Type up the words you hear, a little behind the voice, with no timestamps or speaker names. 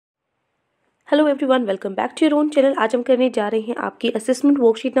Hello everyone, welcome back to your own channel. आज हम करने जा रहे हैं आपकी assessment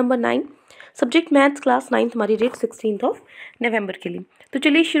worksheet number 9, subject maths, class 9, हमारी डेट 16 नवंबर के लिए। तो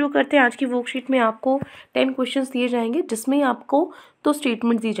चलिए शुरू करते हैं। आज की वर्कशीट में आपको 10 क्वेश्चंस दिए जाएंगे, जिसमें आपको 2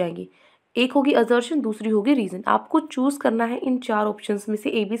 स्टेटमेंट दी जाएंगी। एक होगी असर्शन, दूसरी होगी रीजन। आपको चूज करना है इन 4 ऑप्शंस में से,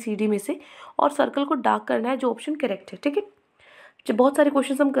 ABCD में से, और सर्कल को डार्क करना है जो ऑप्शन करेक्ट है। ठीक है, जब बहुत सारे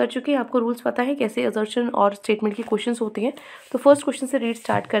क्वेश्चंस हम कर चुके हैं, आपको रूल्स पता है कैसे असर्शन और स्टेटमेंट के क्वेश्चंस होते हैं। तो फर्स्ट क्वेश्चन से रीड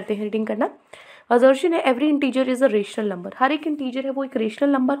स्टार्ट करते हैं, रीडिंग करना। असर्शन है every integer is a rational number. हर एक इंटीजर है वो एक रेशनल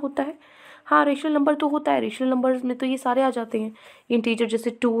नंबर होता है। हाँ, रेशनल नंबर तो होता है, रेशनल नंबर्स में तो ये सारे आ जाते हैं इंटीजर,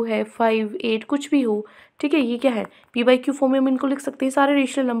 जैसे 2 है, 5, 8, कुछ भी हो। ठीक है, ये क्या है, P/Q फॉर्म में हम इनको लिख सकते हैं, सारे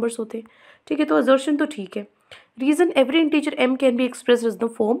रेशनल नंबर्स होते हैं। ठीक है, तो असर्शन तो ठीक है। Reason, every integer m can be express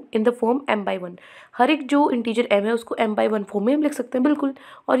in the form m/1। हर एक जो इंटीजर m है उसको m/1 फॉर्म में हम लिख सकते हैं, बिल्कुल।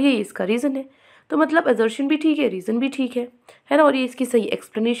 और ये इसका रीजन है। तो मतलब असर्शन भी ठीक है, रीजन भी ठीक है ना, और ये इसकी सही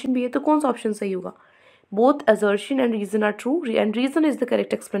एक्सप्लेनेशन भी है। तो कौन सा ऑप्शन सही होगा? Both assertion and reason are true and reason is the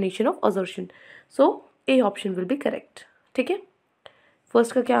correct explanation of assertion. So A option will be correct. ठीक है,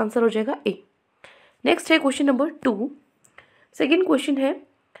 फर्स्ट का क्या आंसर हो जाएगा? ए। नेक्स्ट है क्वेश्चन नंबर 2। सेकेंड क्वेश्चन है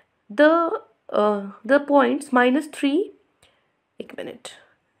the points -3, एक minute,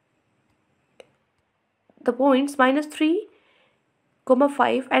 the points -3,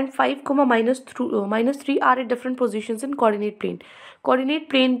 -5 and 5, -3 are at different positions in coordinate plane. Coordinate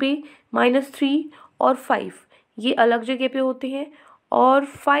plane पे -3 और 5 ये अलग जगह पे होते हैं, और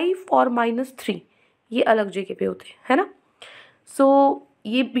 5 और -3 ये अलग जगह पे होते हैं, है ना। सो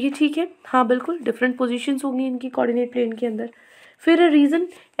ये भी ठीक है, हाँ बिल्कुल, डिफरेंट पोजीशंस होंगी इनकी कोऑर्डिनेट प्लेन के अंदर। फिर reason,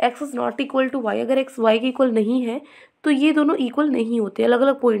 x is not equal to y। अगर x y के इक्वल नहीं है तो ये दोनों इक्वल नहीं होते, अलग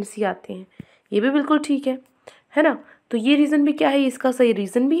अलग पॉइंट्स ही आते हैं। ये भी बिल्कुल ठीक है ना। तो ये रीज़न भी क्या है, इसका सही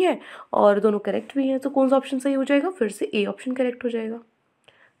रीज़न भी है और दोनों करेक्ट भी हैं। तो कौन सा ऑप्शन सही हो जाएगा? फिर से ए ऑप्शन करेक्ट हो जाएगा।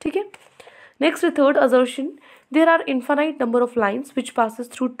 ठीक है, next third assertion, there are infinite number of lines which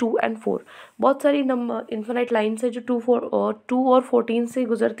passes through 2 and 4। बहुत सारी इन्फानाइट लाइन्स है जो 2 और 14 से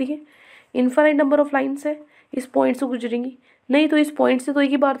गुजरती है। इन्फानाइट नंबर ऑफ लाइन्स है, इस पॉइंट से गुजरेंगी नहीं, तो इस पॉइंट से तो एक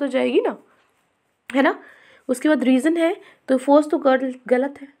ही बार तो जाएगी ना, है ना। उसके बाद रीज़न है, तो फर्स्ट तो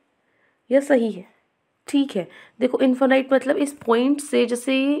गलत है या सही है? ठीक है, देखो इन्फानाइट मतलब इस पॉइंट से,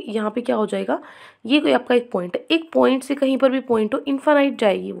 जैसे यहाँ पे क्या हो जाएगा, ये कोई आपका एक पॉइंट है, एक पॉइंट से कहीं पर भी पॉइंट हो, इन्फानाइट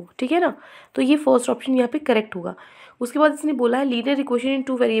जाएगी वो। ठीक है ना, तो ये फर्स्ट ऑप्शन यहाँ पे करेक्ट होगा। उसके बाद इसने बोला है linear equation in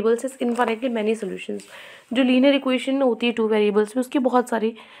 2 variables is infinitely many solutions. जो लीनियर इक्वेशन होती है 2 वेरिएबल्स में, उसके बहुत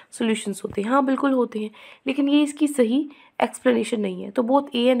सारे सॉल्यूशंस होते हैं। हाँ बिल्कुल होते हैं, लेकिन ये इसकी सही एक्सप्लेनेशन नहीं है। तो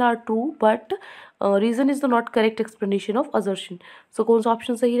both A and are true, but reason is the not correct explanation of assertion. सो कौन सा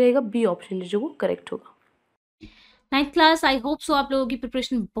ऑप्शन सही रहेगा? बी ऑप्शन जो वो करेक्ट होगा। 9th class, I hope so आप लोगों की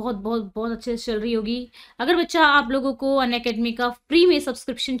प्रिपरेशन बहुत बहुत बहुत अच्छे से चल रही होगी। अगर बच्चा आप लोगों को अनअकैडमी का फ्री में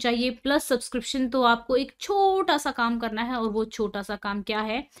सब्सक्रिप्शन चाहिए प्लस सब्सक्रिप्शन, तो आपको एक छोटा सा काम करना है। और वो छोटा सा काम क्या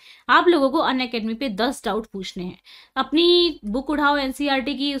है? आप लोगों को अनअकैडमी पे 10 डाउट पूछने हैं। अपनी बुक उठाओ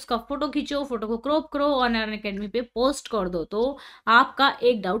NCERT की, उसका फोटो खींचो, फोटो को क्रॉप करो और अनअकैडमी पे पोस्ट कर दो, तो आपका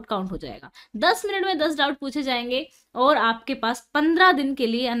एक डाउट काउंट हो जाएगा। 10 मिनट में 10 डाउट पूछे जाएंगे और आपके पास 15 दिन के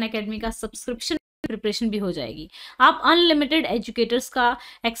लिए अनअकैडमी का सब्सक्रिप्शन प्रिपरेशन भी हो जाएगी। आप अनलिमिटेड एजुकेटर्स का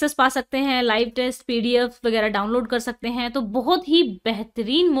एक्सेस पा सकते हैं, लाइव टेस्ट PDF वगैरह डाउनलोड कर सकते हैं। तो बहुत ही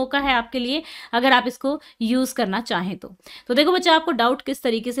बेहतरीन मौका है आपके लिए, अगर आप इसको यूज करना चाहें तो देखो बच्चा, आपको डाउट किस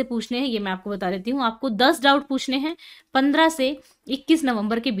तरीके से पूछने हैं ये मैं आपको बता देती हूँ। आपको 10 डाउट पूछने हैं 15 से 21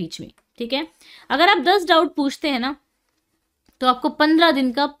 नवंबर के बीच में। ठीक है, अगर आप 10 डाउट पूछते हैं ना, तो आपको 15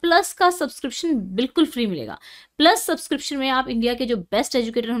 दिन का प्लस का सब्सक्रिप्शन बिल्कुल फ्री मिलेगा। प्लस सब्सक्रिप्शन में आप इंडिया के जो बेस्ट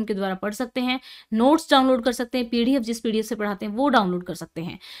एजुकेटर हैं उनके द्वारा पढ़ सकते हैं, नोट्स डाउनलोड कर सकते हैं, PDF जिस PDF से पढ़ाते हैं वो डाउनलोड कर सकते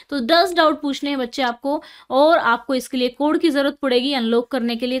हैं। तो 10 डाउट पूछने हैं बच्चे आपको, और आपको इसके लिए कोड की जरूरत पड़ेगी अनलॉक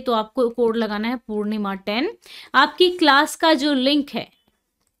करने के लिए। तो आपको कोड लगाना है पूर्णिमा 10। आपकी क्लास का जो लिंक है,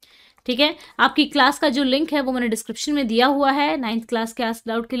 ठीक है, आपकी क्लास का जो लिंक है वो मैंने डिस्क्रिप्शन में दिया हुआ है। 9th क्लास के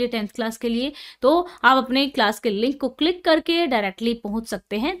डाउट के लिए, 10th क्लास के लिए। तो आप अपने क्लास के लिंक को क्लिक करके डायरेक्टली पहुंच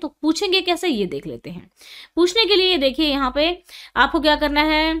सकते हैं। तो पूछेंगे कैसे, ये देख लेते हैं। पूछने के लिए देखिए, यहाँ पे आपको क्या करना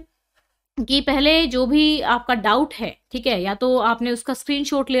है कि पहले जो भी आपका डाउट है, ठीक है, या तो आपने उसका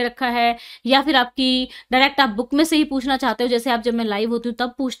स्क्रीनशॉट ले रखा है, या फिर आपकी डायरेक्ट आप बुक में से ही पूछना चाहते हो, जैसे आप जब मैं लाइव होती हूँ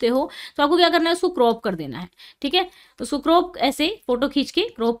तब पूछते हो, तो आपको क्या करना है, उसको क्रॉप कर देना है। ठीक है, उसको क्रॉप ऐसे फोटो खींच के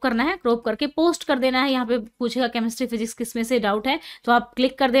क्रॉप करना है, क्रॉप करके पोस्ट कर देना है। यहाँ पे पूछेगा केमिस्ट्री फिजिक्स किस में से डाउट है, तो आप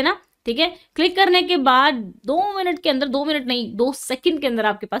क्लिक कर देना। ठीक है, क्लिक करने के बाद 2 मिनट के अंदर, 2 मिनट नहीं 2 सेकंड के अंदर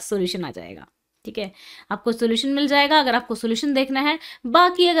आपके पास सॉल्यूशन आ जाएगा। ठीक है, आपको सॉल्यूशन मिल जाएगा अगर आपको सॉल्यूशन देखना है।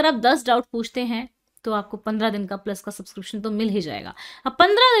 बाकी अगर आप 10 डाउट पूछते हैं तो आपको 15 दिन का प्लस का सब्सक्रिप्शन तो मिल ही जाएगा। अब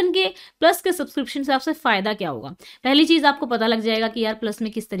 15 दिन के प्लस के सब्सक्रिप्शन से आपसे फ़ायदा क्या होगा? पहली चीज़, आपको पता लग जाएगा कि यार प्लस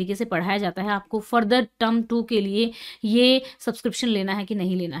में किस तरीके से पढ़ाया जाता है, आपको फर्दर टर्म 2 के लिए ये सब्सक्रिप्शन लेना है कि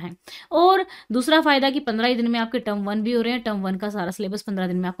नहीं लेना है। और दूसरा फ़ायदा कि 15 ही दिन में आपके टर्म 1 भी हो रहे हैं, टर्म 1 का सारा सिलेबस 15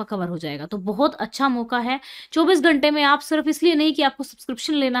 दिन में आपका कवर हो जाएगा। तो बहुत अच्छा मौका है। 24 घंटे में आप सिर्फ इसलिए नहीं कि आपको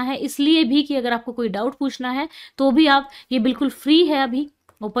सब्सक्रिप्शन लेना है, इसलिए भी कि अगर आपको कोई डाउट पूछना है तो भी आप, ये बिल्कुल फ्री है, अभी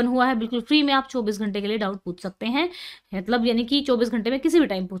ओपन हुआ है, बिल्कुल फ्री में आप 24 घंटे के लिए डाउट पूछ सकते हैं। मतलब यानी कि 24 घंटे में किसी भी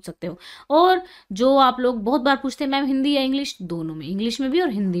टाइम पूछ सकते हो। और जो आप लोग बहुत बार पूछते हैं मैम हिंदी या इंग्लिश, दोनों में, इंग्लिश में भी और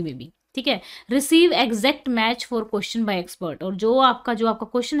हिंदी में भी, ठीक है। Receive exact match for question by expert, और जो आपका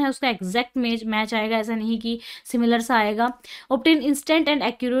क्वेश्चन है उसका एग्जैक्ट मैच आएगा, ऐसा नहीं कि सिमिलर सा आएगा। Obtain instant and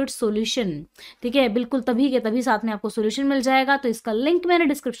accurate solution, ठीक है, बिल्कुल तभी के तभी साथ में आपको सॉल्यूशन मिल जाएगा। तो इसका लिंक मैंने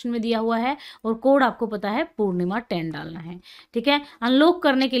डिस्क्रिप्शन में दिया हुआ है, और कोड आपको पता है पूर्णिमा 10 डालना है, ठीक है। अनलॉक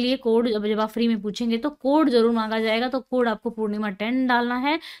करने के लिए कोड, जब आप फ्री में पूछेंगे तो कोड जरूर मांगा जाएगा, तो कोड आपको पूर्णिमा 10 डालना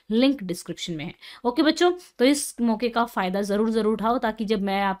है, लिंक डिस्क्रिप्शन में है। ओके बच्चों, तो इस मौके का फायदा जरूर उठाओ, ताकि जब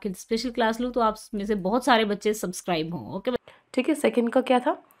मैं आपके स्पेशल क्लास लूँ तो आप में से बहुत सारे बच्चे सब्सक्राइब हों। ओके, ठीक है। सेकंड का क्या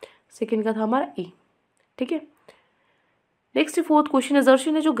था? सेकंड का था हमारा ए, ठीक है। नेक्स्ट फोर्थ क्वेश्चन,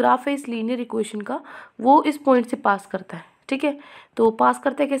 असर्शन है जो ग्राफ है इस लीनियर इक्वेशन का, वो इस पॉइंट से पास करता है, ठीक है। तो पास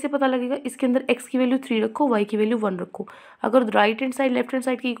करता है, कैसे पता लगेगा? इसके अंदर x की वैल्यू 3 रखो, y की वैल्यू 1 रखो। अगर right hand side left hand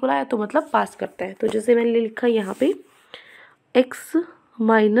side के इक्वल आया तो मतलब पास करता है। तो जैसे मैंने लिखा यहाँ पे x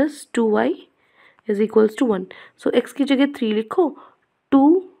minus 2y is equals to 1। So x की जगह 3 लिखो,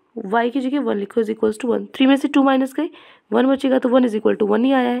 2y की जगह 1 लिखो, इज इक्वल्स टू 1। 3 में से 2 माइनस गए, 1 बचेगा, तो 1 इज इक्वल टू 1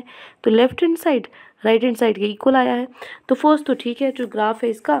 ही आया है। तो left hand side right hand side के इक्वल आया है। तो फर्स्ट तो ठीक है, जो ग्राफ है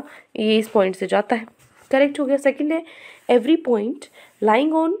इसका ये इस पॉइंट से जाता है, करेक्ट हो गया। सेकंड है every point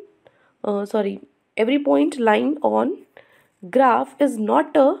lying on every point lying on graph is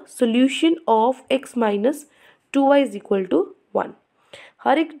not a solution of x minus 2y is equal to 1।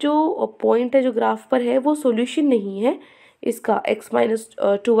 हर एक जो पॉइंट है जो ग्राफ पर है वो सॉल्यूशन नहीं है इसका x minus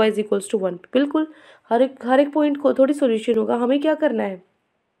 2y is equals to 1। बिल्कुल हर एक पॉइंट को थोड़ी सॉल्यूशन होगा। हमें क्या करना है,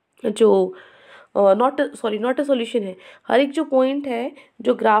 जो नॉट अ सॉल्यूशन है, हर एक जो पॉइंट है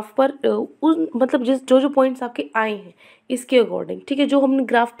जो ग्राफ पर उन मतलब जो पॉइंट्स आपके आए हैं इसके अकॉर्डिंग, ठीक है। जो हमने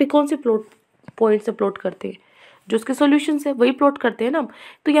ग्राफ पे कौन से पॉइंट से प्लॉट करते हैं, जो उसके सॉल्यूशन है वही प्लॉट करते हैं ना हम।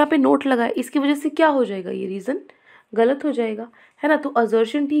 तो यहाँ पे नोट लगा है, इसकी वजह से क्या हो जाएगा, ये रीज़न गलत हो जाएगा, है ना। तो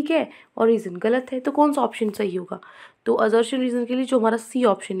असर्शन ठीक है और रीज़न गलत है, तो कौन सा ऑप्शन सही होगा? तो असर्शन रीज़न के लिए जो हमारा सी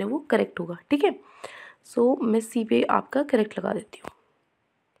ऑप्शन है वो करेक्ट होगा, ठीक है। सो मैं सी पे आपका करेक्ट लगा देती हूँ,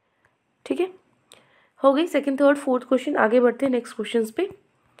 ठीक है। हो गई सेकंड थर्ड फोर्थ क्वेश्चन। आगे बढ़ते हैं नेक्स्ट क्वेश्चन पे।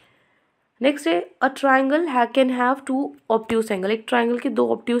 नेक्स्ट है a triangle can have 2 obtuse angle. एक ट्राइंगल के 2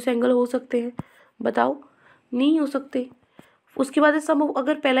 ऑब्ट्यूज एंगल हो सकते हैं, बताओ? नहीं हो सकते। उसके बाद सम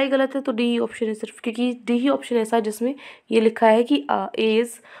अगर पहला ही गलत है तो डी ही ऑप्शन है सिर्फ, क्योंकि डी ही ऑप्शन ऐसा है जिसमें ये लिखा है कि ए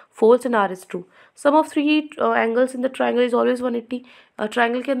is false and are is true. Some of 3 angles in the triangle is always 180।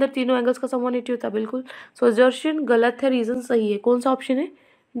 Triangle के अंदर तीनों एंगल्स का सम 180 होता है, बिल्कुल। सो असर्शन गलत है, रीज़न सही है। कौन सा ऑप्शन है?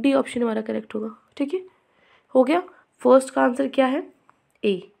 डी ऑप्शन हमारा करेक्ट होगा, ठीक है। हो गया। फर्स्ट का आंसर क्या है?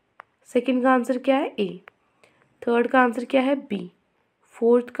 ए। सेकंड का आंसर क्या है? ए। थर्ड का आंसर क्या है? बी।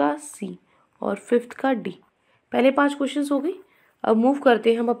 फोर्थ का सी और फिफ्थ का डी। पहले 5 क्वेश्चंस हो गई। अब मूव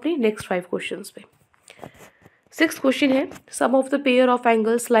करते हैं हम अपने नेक्स्ट 5 क्वेश्चंस पे। 6th क्वेश्चन है सम of the pair of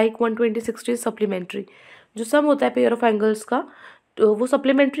angles like 120 60 supplementary. जो सम होता है पेयर ऑफ एंगल्स का तो वो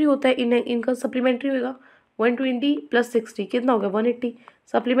सप्लीमेंट्री होता है। इनका सप्लीमेंट्री होगा 120 प्लस 60 कितना हो गया? 180।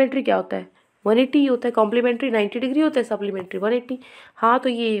 सप्लीमेंट्री क्या होता है? 180 ही होता है। कॉम्प्लीमेंट्री 90 डिग्री होता है, सप्लीमेंट्री 180। हाँ तो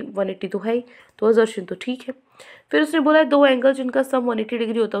ये 180 तो है ही, तो असर्शन तो ठीक है। फिर उसने बोला है 2 एंगल जिनका सम 180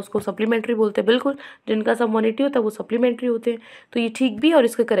 डिग्री होता है उसको सप्लीमेंट्री बोलते हैं। बिल्कुल, जिनका सम 180 होता है वो सप्लीमेंट्री होते हैं। तो ये ठीक भी है और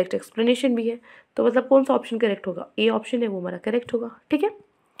इसका करेक्ट एक्सप्लेनेशन भी है। तो मतलब कौन सा ऑप्शन करेक्ट होगा? ए ऑप्शन है वो हमारा करेक्ट होगा, ठीक है।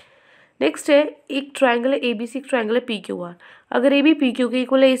 नेक्स्ट है एक ट्राइंगल है ए बी सी, एक ट्राइंगल है पी क्यू आर। अगर ए बी पी क्यू के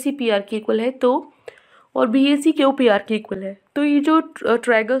इक्वल है, ए सी पी आर के इक्वल है तो, और बी ए सी क्यू पी आर के इक्वल है, तो ये जो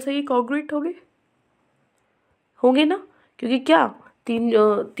ट्राइंगल्स है ये कॉन्ग्रुएंट होंगे ना, क्योंकि क्या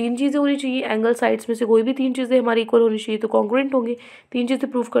तीन चीज़ें होनी चाहिए। एंगल साइड्स में से कोई भी 3 चीज़ें हमारी इक्वल होनी चाहिए तो कॉन्ग्रुएंट होंगे। 3 चीज़ें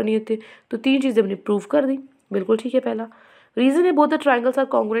प्रूव करनी होती है तो 3 चीज़ें हमने प्रूव कर दी, बिल्कुल ठीक है। पहला रीजन है both the triangles are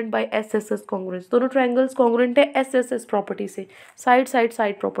congruent by S S S congruence. दोनों ट्राइंगल्स कॉन्ग्रुएंट है एस एस एस प्रॉपर्टी से,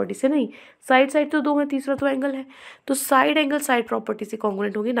 साइड प्रॉपर्टी से नहीं। साइड तो 2 है, तीसरा तो एंगल है, तो साइड एंगल साइड प्रॉपर्टी से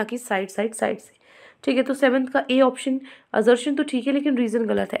कॉन्ग्रुएंट होंगे, ना कि साइड से, ठीक है। तो 7th का ए ऑप्शन असर्शन तो ठीक है लेकिन रीजन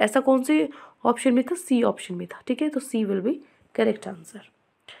गलत है। ऐसा कौन से ऑप्शन में था? सी ऑप्शन में था, ठीक है। तो सी will be correct answer.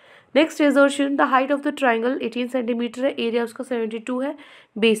 Next assertion the height of the triangle 18 centimetre है, एरिया उसका 72 है,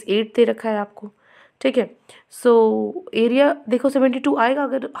 बेस 8 दे रखा है आपको, ठीक है। सो एरिया देखो 72 आएगा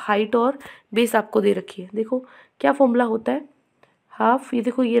अगर हाइट और बेस आपको दे रखी है। देखो क्या फॉर्मूला होता है, हाफ, ये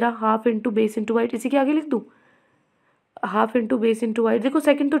देखो ये रहा half into base into height, इसी के आगे लिख दूँ half into base into height. देखो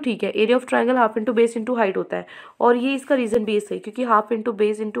सेकंड तो ठीक है, area of triangle half into base into height होता है, और ये इसका रीजन बेस है क्योंकि half into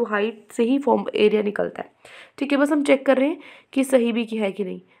base into height से ही फॉर्म एरिया निकलता है। ठीक है, बस हम चेक कर रहे हैं कि सही भी की है कि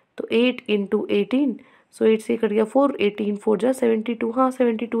नहीं। तो 8 इंटू 18, सो 8 से कट गया 4, 18 4 जा 72, हाँ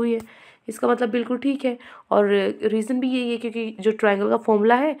 72 ही है, इसका मतलब बिल्कुल ठीक है। और रीज़न भी यही है क्योंकि जो ट्राइंगल का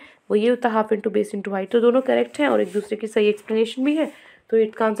फॉर्मूला है वो ये होता है half into base into height. तो दोनों करेक्ट हैं और एक दूसरे की सही एक्सप्लेनेशन भी है, तो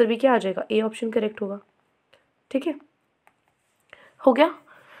 8 का आंसर भी क्या आ जाएगा, ए ऑप्शन करेक्ट होगा। ठीक है, हो गया।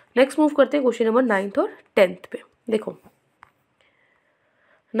 नेक्स्ट मूव करते हैं क्वेश्चन नंबर 9th और 10th पे। देखो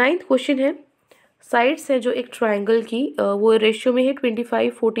 9th क्वेश्चन है, साइड्स है जो एक ट्राइंगल की वो रेशियो में है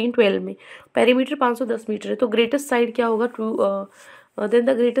 25 14 12 में, पेरीमीटर 510 मीटर है। तो ग्रेटेस्ट साइड क्या होगा, then the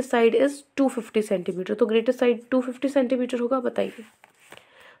greatest side is 250 centimetre. तो ग्रेटेस्ट साइड 250 सेंटीमीटर होगा, बताइए।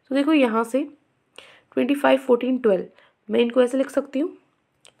 तो देखो यहाँ से 25 14 12 मैं इनको ऐसे लिख सकती हूँ,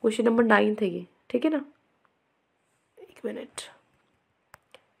 क्वेश्चन नंबर 9 है ये, ठीक है ना। एक मिनट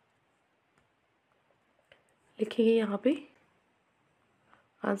लिखेंगे यहाँ पे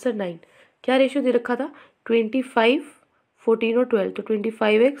आंसर 9। क्या रेशियो दे रखा था, 25 14 और 12, तो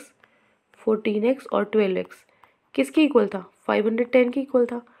 25x 14x और 12x किसके इक्वल था, 510 के इक्वल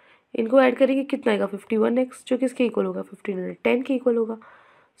था। इनको ऐड करेंगे कितना आएगा, 51x, जो किसके इक्वल होगा, 1510 के इक्वल होगा।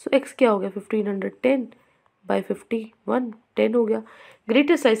 सो x क्या हो गया, 1510 बाई 51, 10 हो गया।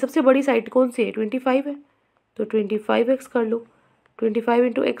 ग्रेटेस्ट साइड सबसे बड़ी साइड कौन सी है, 25 है, तो 25x कर लो, 25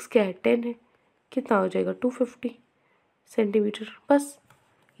 इंटू एक्स क्या है, 10 है, कितना हो जाएगा 250 सेंटीमीटर। बस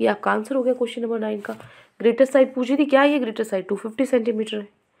ये आपका आंसर हो गया क्वेश्चन नंबर 9 का। ग्रेटेस्ट साइड पूछी थी, क्या ये ग्रेटेस्ट साइड 250 सेंटीमीटर है।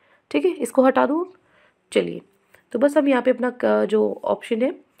 ठीक है, इसको हटा दूँ। चलिए, तो बस हम यहाँ पे अपना जो ऑप्शन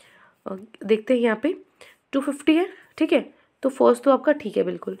है देखते हैं, यहाँ पे 250 है। ठीक है, तो फर्स्ट तो आपका ठीक है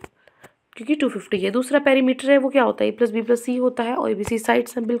बिल्कुल, क्योंकि 250 है। दूसरा पेरीमीटर है वो क्या होता है, A+B+C होता है, और ABC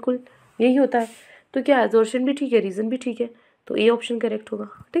साइड्स हैं, बिल्कुल यही होता है। तो क्या एजॉर्शन भी ठीक है, रीज़न भी ठीक है, तो ए ऑप्शन करेक्ट होगा।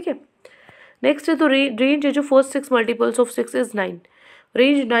 ठीक है, नेक्स्ट है तो रेंज है जो first 6 multiples of 6 is 9।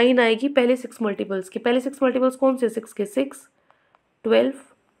 Range 9 आएगी पहले 6 मल्टीपल्स की। पहले 6 मल्टीपल्स कौन से 6 के, 6 12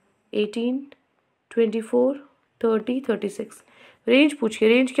 18 24 30 36। रेंज पूछिए,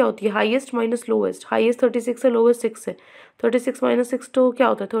 रेंज क्या होती है, हाईएस्ट माइनस लोवेस्ट। हाईएस्ट 36 है, लोवेस्ट 6 है, 36 माइनस 6 तो क्या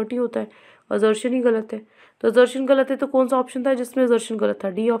होता है, 30 होता है। अजर्शन ही गलत है, तो अजर्शन गलत है तो कौन सा ऑप्शन था जिसमें अजर्शन गलत था,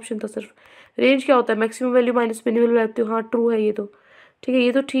 डी ऑप्शन था सिर्फ। रेंज क्या होता है, maximum value minus minimum value, हाँ ट्रू है ये तो। ठीक है,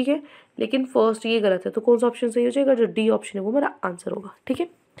 ये तो ठीक है, लेकिन फर्स्ट ये गलत है, तो कौन सा ऑप्शन सही हो जाएगा, जो डी ऑप्शन है वो मेरा आंसर होगा। ठीक है,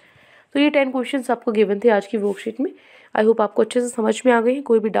 तो ये 10 क्वेश्चंस आपको गिवन थे आज की वर्कशीट में। आई होप आपको अच्छे से समझ में आ गए हैं।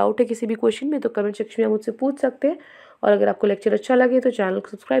 कोई भी डाउट है किसी भी क्वेश्चन में तो कमेंट सेक्शन में आप मुझसे पूछ सकते हैं, और अगर आपको लेक्चर अच्छा लगे तो चैनल को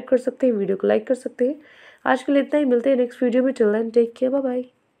सब्सक्राइब कर सकते हैं, वीडियो को लाइक कर सकते हैं। आज के लिए इतना ही, मिलते हैं नेक्स्ट वीडियो में। Till then take care, bye bye.